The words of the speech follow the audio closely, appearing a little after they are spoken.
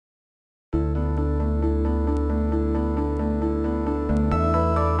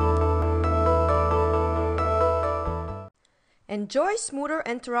Enjoy smoother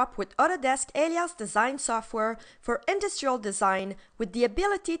interop with Autodesk Alias Design software for industrial design with the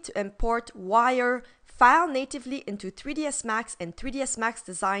ability to import wire file natively into 3ds Max and 3ds Max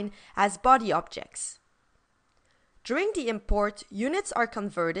Design as body objects. During the import, units are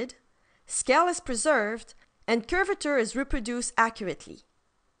converted, scale is preserved, and curvature is reproduced accurately.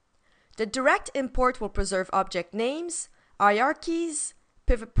 The direct import will preserve object names, hierarchies,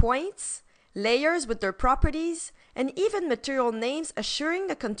 pivot points, layers with their properties, and even material names, assuring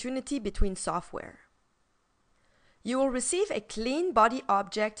the continuity between software. You will receive a clean body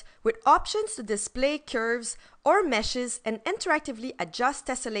object with options to display curves or meshes and interactively adjust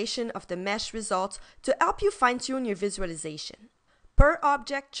tessellation of the mesh results to help you fine-tune your visualization. Per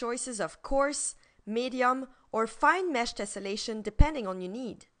object choices of coarse, medium, or fine mesh tessellation depending on your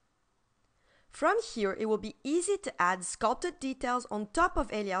need. From here, it will be easy to add sculpted details on top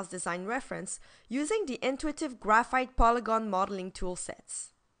of Alias Design reference using the intuitive graphite polygon modeling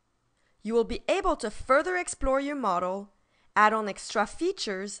toolsets. You will be able to further explore your model, add on extra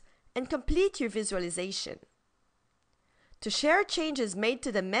features, and complete your visualization. To share changes made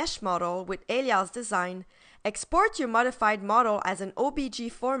to the mesh model with Alias Design, export your modified model as an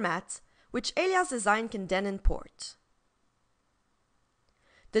OBJ format, which Alias Design can then import.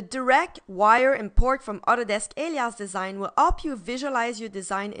 The direct wire import from Autodesk Alias Design will help you visualize your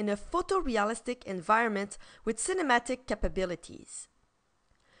design in a photorealistic environment with cinematic capabilities.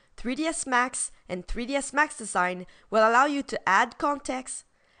 3ds Max and 3ds Max Design will allow you to add context,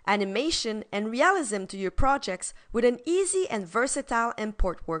 animation, and realism to your projects with an easy and versatile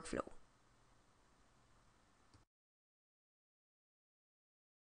import workflow.